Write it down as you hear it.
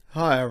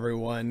Hi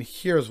everyone,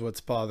 here's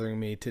what's bothering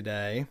me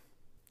today.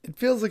 It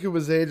feels like it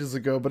was ages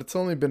ago, but it's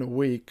only been a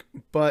week.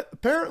 But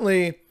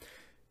apparently,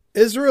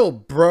 Israel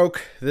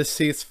broke the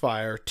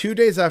ceasefire 2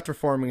 days after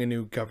forming a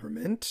new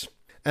government.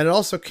 And it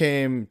also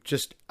came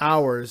just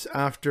hours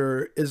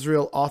after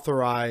Israel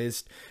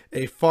authorized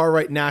a far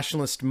right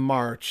nationalist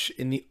march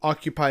in the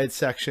occupied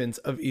sections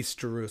of East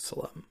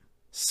Jerusalem.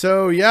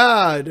 So,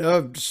 yeah,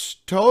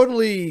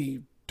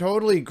 totally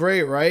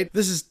great, right?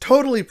 This is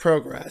totally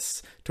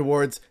progress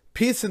towards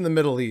peace in the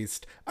Middle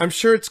East. I'm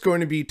sure it's going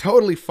to be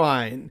totally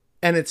fine.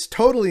 And it's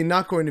totally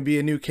not going to be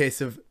a new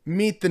case of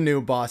meet the new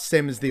boss,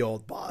 same as the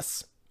old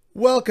boss.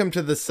 Welcome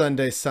to the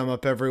Sunday Sum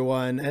Up,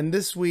 everyone. And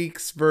this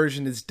week's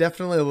version is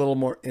definitely a little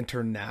more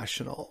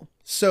international.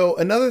 So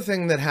another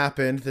thing that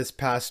happened this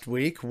past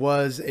week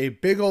was a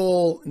big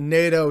ol'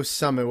 NATO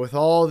summit with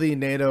all the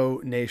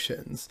NATO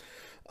nations.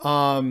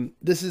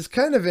 This is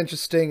kind of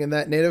interesting in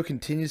that NATO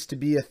continues to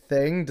be a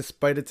thing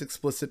despite its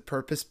explicit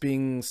purpose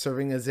being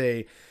serving as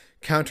a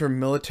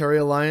counter-military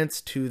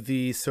alliance to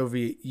the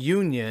Soviet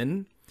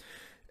Union.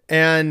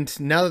 And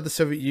now that the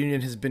Soviet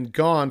Union has been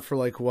gone for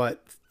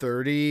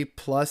 30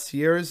 plus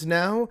years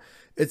now,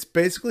 it's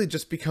basically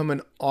just become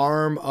an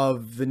arm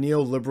of the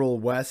neoliberal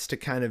West to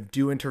kind of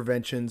do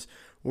interventions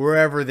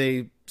wherever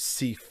they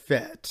see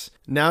fit.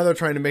 Now they're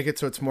trying to make it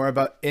so it's more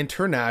about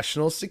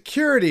international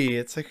security.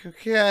 It's like,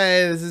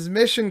 okay, this is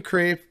mission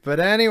creep, but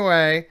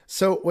anyway.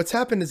 So what's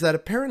happened is that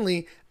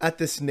apparently at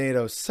this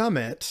NATO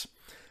summit,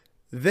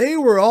 they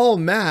were all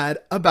mad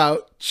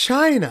about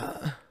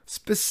China,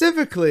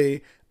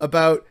 specifically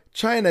about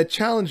China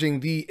challenging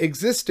the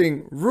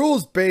existing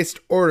rules-based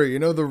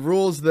order, the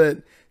rules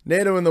that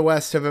NATO and the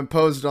West have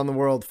imposed on the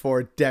world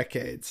for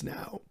decades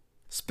now.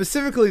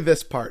 Specifically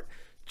this part,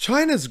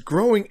 China's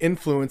growing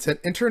influence and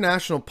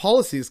international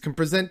policies can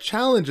present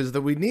challenges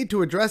that we need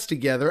to address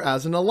together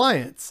as an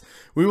alliance.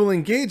 We will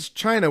engage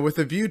China with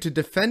a view to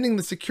defending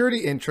the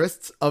security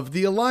interests of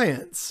the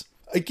alliance.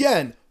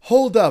 Again,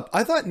 hold up.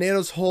 I thought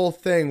NATO's whole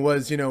thing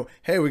was,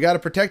 hey, we got to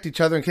protect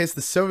each other in case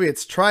the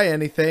Soviets try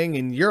anything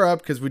in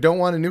Europe because we don't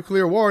want a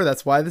nuclear war.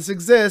 That's why this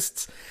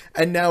exists.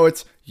 And now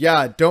it's,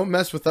 yeah, don't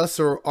mess with us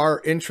or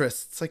our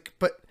interests. It's like,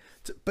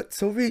 but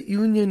Soviet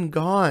Union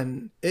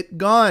gone. It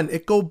gone.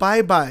 It go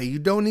bye-bye. You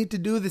don't need to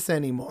do this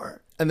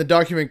anymore. And the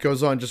document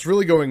goes on, just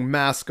really going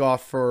mask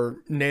off for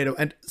NATO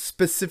and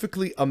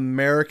specifically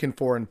American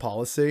foreign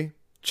policy.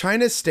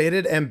 China's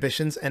stated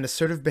ambitions and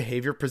assertive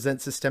behavior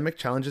present systemic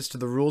challenges to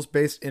the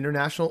rules-based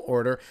international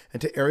order and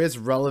to areas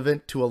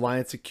relevant to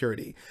alliance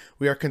security.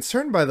 We are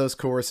concerned by those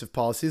coercive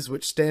policies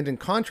which stand in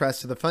contrast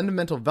to the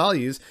fundamental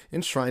values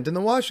enshrined in the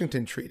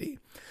Washington Treaty.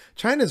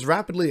 China is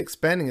rapidly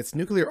expanding its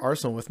nuclear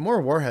arsenal with more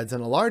warheads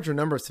and a larger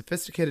number of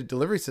sophisticated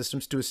delivery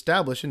systems to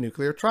establish a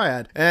nuclear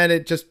triad. And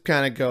it just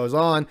kind of goes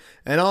on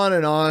and on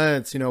and on.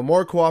 It's,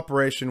 more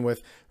cooperation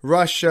with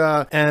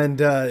Russia and,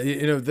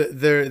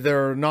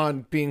 they're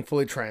not being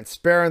fully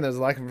transparent. There's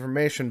a lack of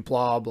information,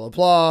 blah, blah,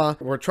 blah.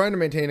 We're trying to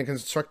maintain a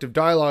constructive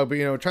dialogue,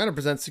 but, trying to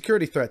present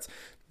security threats.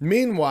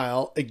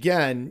 Meanwhile,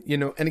 again,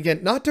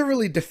 not to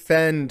really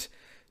defend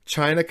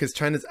China because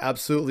China's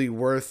absolutely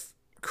worth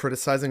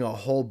criticizing a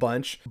whole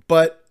bunch.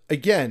 But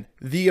again,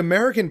 the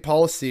American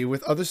policy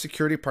with other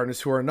security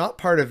partners who are not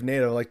part of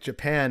NATO, like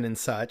Japan and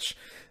such,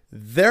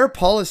 their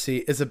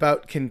policy is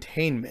about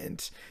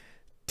containment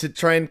to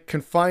try and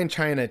confine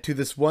China to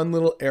this one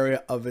little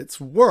area of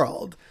its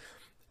world.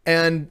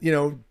 And,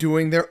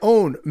 doing their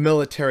own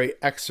military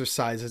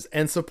exercises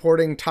and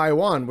supporting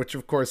Taiwan, which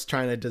of course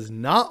China does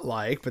not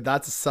like, but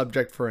that's a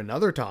subject for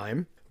another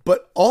time.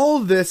 But all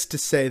this to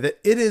say that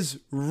it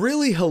is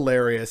really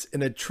hilarious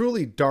in a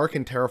truly dark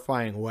and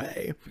terrifying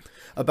way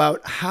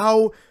about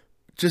how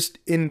just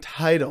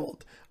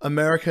entitled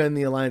America and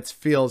the alliance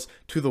feels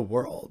to the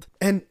world.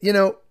 And,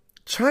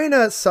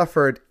 China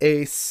suffered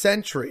a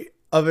century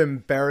of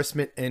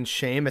embarrassment and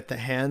shame at the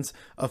hands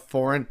of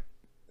foreign,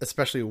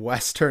 especially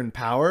Western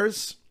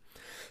powers.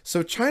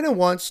 So China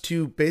wants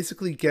to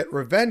basically get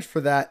revenge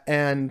for that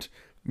and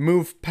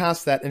move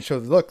past that and show,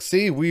 look,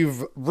 see,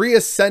 we've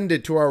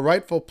reascended to our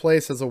rightful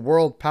place as a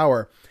world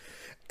power.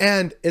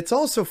 And it's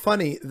also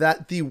funny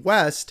that the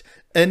West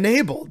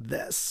enabled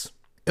this.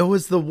 It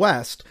was the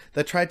West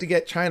that tried to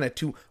get China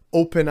to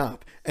open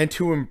up and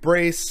to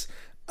embrace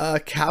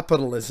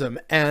capitalism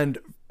and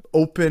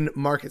open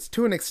markets.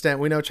 To an extent,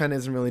 we know China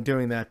isn't really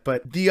doing that,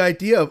 but the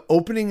idea of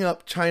opening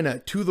up China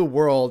to the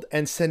world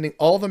and sending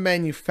all the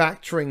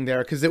manufacturing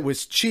there because it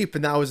was cheap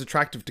and that was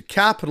attractive to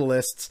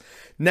capitalists.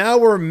 Now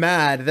we're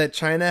mad that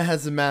China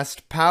has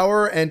amassed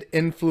power and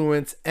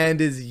influence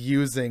and is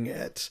using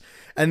it.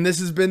 And this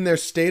has been their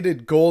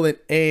stated goal and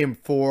aim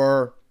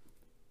for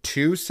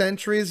 2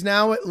 centuries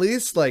now, at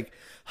least.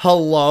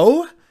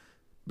 Hello?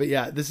 But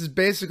yeah, this is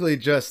basically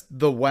just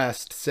the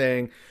West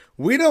saying,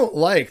 we don't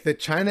like that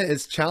China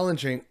is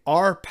challenging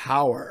our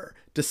power,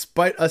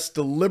 despite us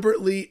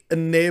deliberately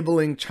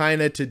enabling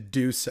China to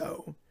do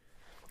so.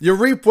 You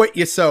reap what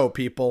you sow,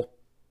 people.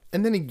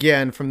 And then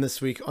again from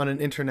this week on an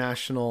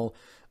international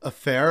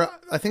affair.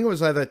 I think it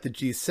was either at the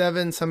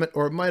G7 summit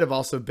or it might have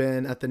also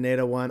been at the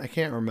NATO one. I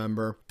can't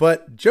remember.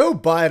 But Joe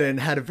Biden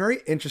had a very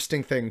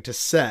interesting thing to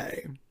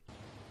say.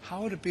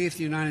 How would it be if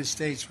the United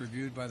States were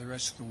viewed by the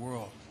rest of the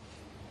world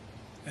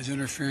as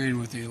interfering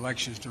with the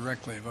elections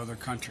directly of other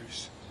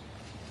countries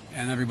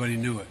and everybody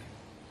knew it?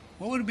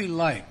 What would it be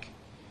like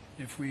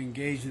if we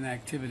engaged in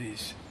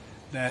activities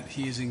that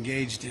he is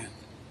engaged in?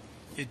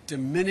 It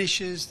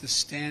diminishes the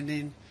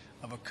standing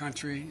of a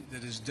country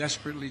that is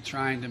desperately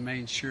trying to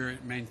make sure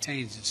it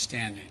maintains its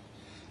standing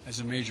as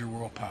a major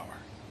world power.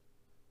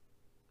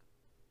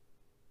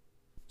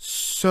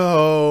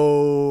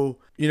 So,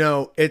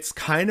 it's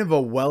kind of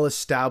a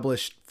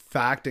well-established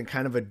fact and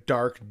kind of a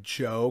dark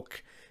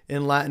joke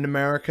in Latin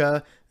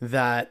America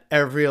that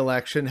every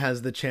election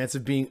has the chance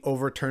of being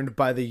overturned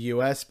by the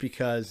US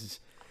because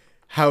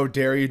how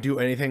dare you do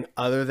anything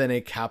other than a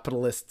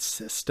capitalist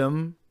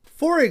system?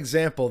 For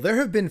example, there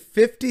have been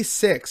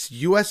 56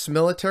 US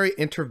military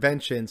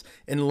interventions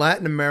in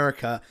Latin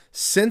America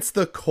since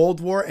the Cold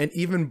War and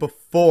even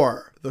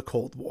before the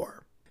Cold War.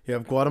 You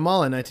have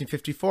Guatemala in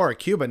 1954,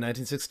 Cuba in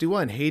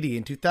 1961, Haiti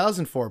in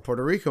 2004,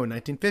 Puerto Rico in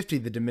 1950,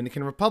 the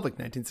Dominican Republic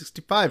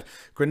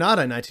 1965,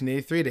 Grenada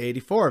 1983 to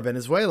 84,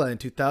 Venezuela in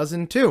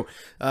 2002,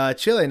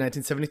 Chile in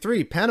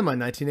 1973, Panama in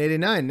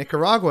 1989,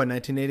 Nicaragua in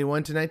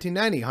 1981 to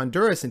 1990,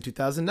 Honduras in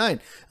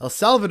 2009, El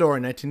Salvador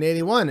in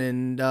 1981,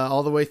 and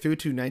all the way through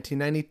to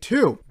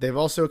 1992. They've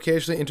also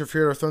occasionally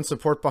interfered or thrown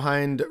support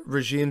behind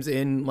regimes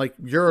in like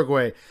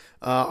Uruguay,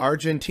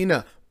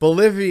 Argentina,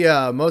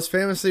 Bolivia, most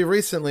famously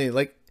recently.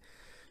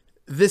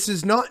 This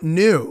is not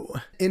new.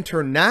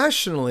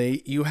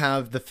 Internationally, you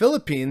have the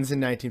Philippines in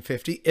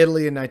 1950,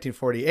 Italy in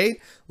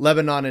 1948,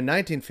 Lebanon in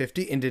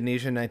 1950,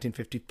 Indonesia in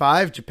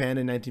 1955, Japan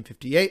in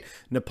 1958,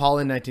 Nepal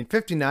in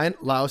 1959,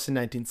 Laos in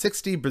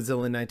 1960, Brazil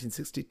in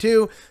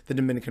 1962, the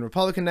Dominican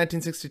Republic in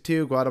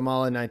 1962,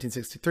 Guatemala in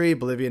 1963,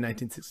 Bolivia in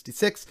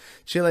 1966,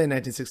 Chile in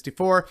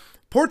 1964,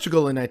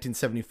 Portugal in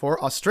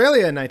 1974,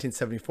 Australia in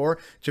 1974,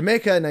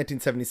 Jamaica in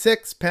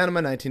 1976, Panama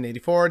in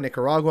 1984,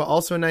 Nicaragua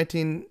also in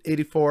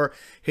 1984,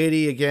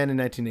 Haiti again in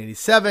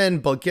 1987,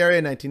 Bulgaria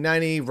in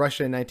 1990,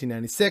 Russia in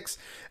 1996,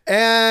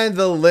 and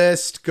the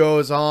list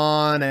goes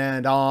on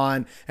and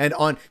on and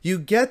on. You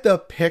get the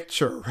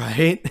picture,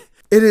 right?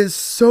 It is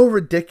so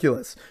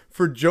ridiculous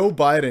for Joe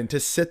Biden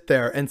to sit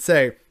there and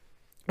say,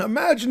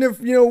 imagine if,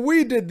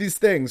 we did these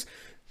things.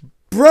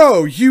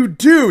 Bro, you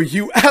do.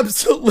 You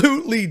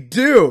absolutely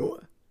do.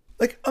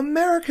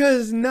 America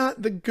is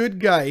not the good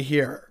guy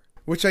here,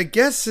 which I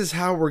guess is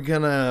how we're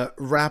gonna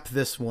wrap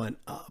this one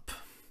up.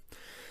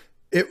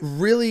 It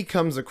really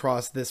comes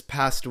across this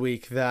past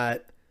week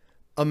that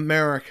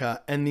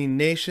America and the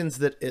nations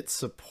that it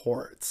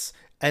supports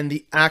and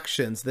the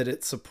actions that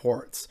it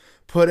supports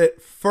put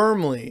it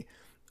firmly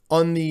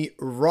on the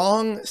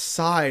wrong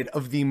side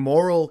of the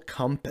moral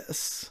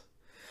compass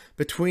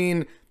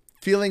between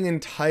feeling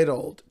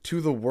entitled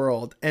to the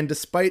world, and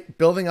despite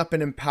building up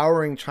and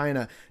empowering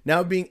China,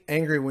 now being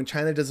angry when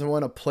China doesn't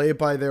want to play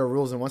by their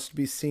rules and wants to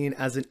be seen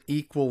as an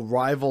equal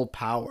rival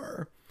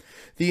power.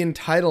 The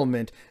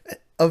entitlement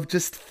of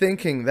just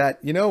thinking that,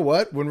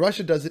 when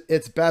Russia does it,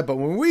 it's bad, but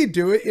when we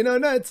do it, no,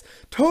 it's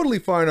totally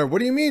fine. Or what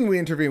do you mean we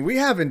intervene? We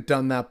haven't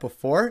done that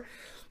before.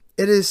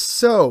 It is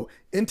so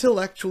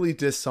intellectually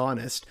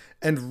dishonest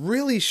and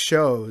really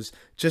shows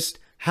just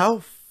how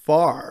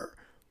far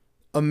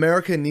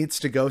America needs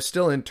to go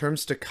still in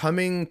terms to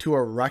coming to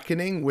a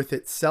reckoning with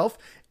itself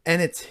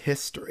and its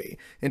history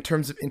in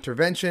terms of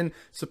intervention,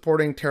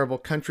 supporting terrible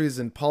countries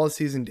and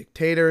policies and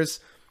dictators.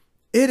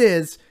 It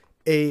is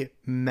a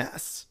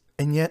mess.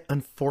 And yet,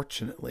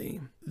 unfortunately,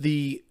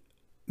 the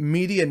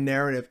media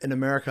narrative in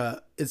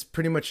America is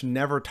pretty much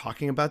never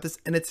talking about this,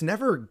 and it's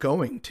never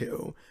going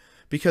to,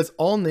 because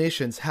all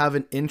nations have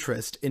an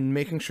interest in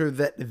making sure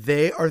that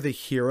they are the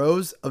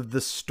heroes of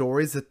the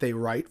stories that they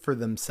write for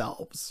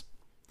themselves.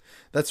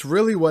 That's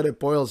really what it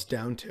boils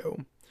down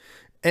to.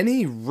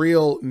 Any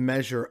real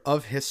measure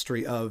of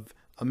history of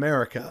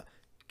America,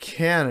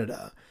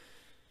 Canada,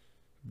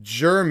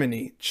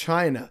 Germany,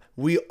 China,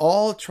 we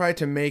all try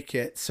to make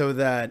it so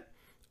that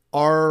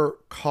our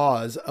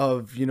cause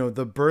of,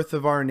 the birth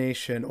of our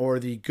nation or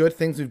the good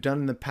things we've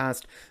done in the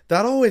past,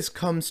 that always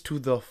comes to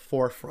the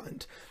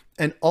forefront.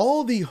 And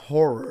all the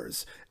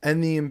horrors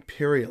and the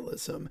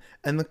imperialism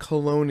and the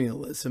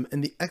colonialism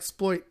and the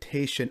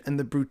exploitation and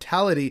the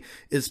brutality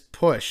is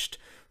pushed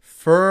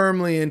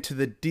firmly into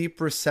the deep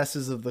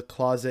recesses of the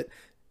closet,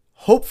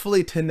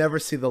 hopefully to never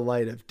see the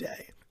light of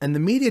day. And the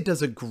media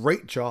does a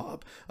great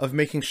job of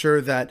making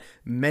sure that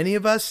many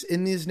of us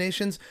in these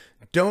nations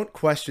don't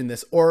question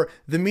this, or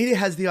the media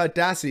has the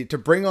audacity to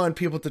bring on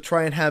people to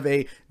try and have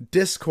a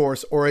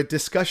discourse or a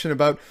discussion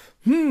about,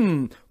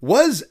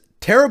 was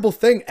terrible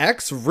thing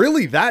X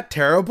really that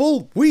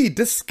terrible? We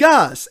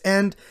discuss.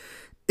 And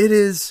it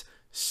is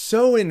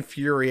so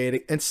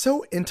infuriating and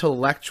so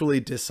intellectually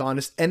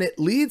dishonest, and it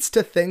leads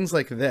to things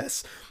like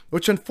this,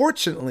 which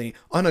unfortunately,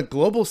 on a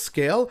global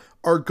scale,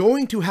 are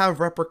going to have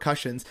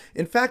repercussions.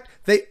 In fact,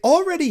 they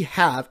already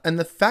have, and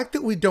the fact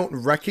that we don't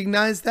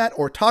recognize that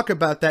or talk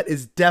about that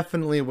is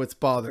definitely what's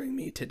bothering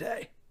me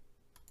today.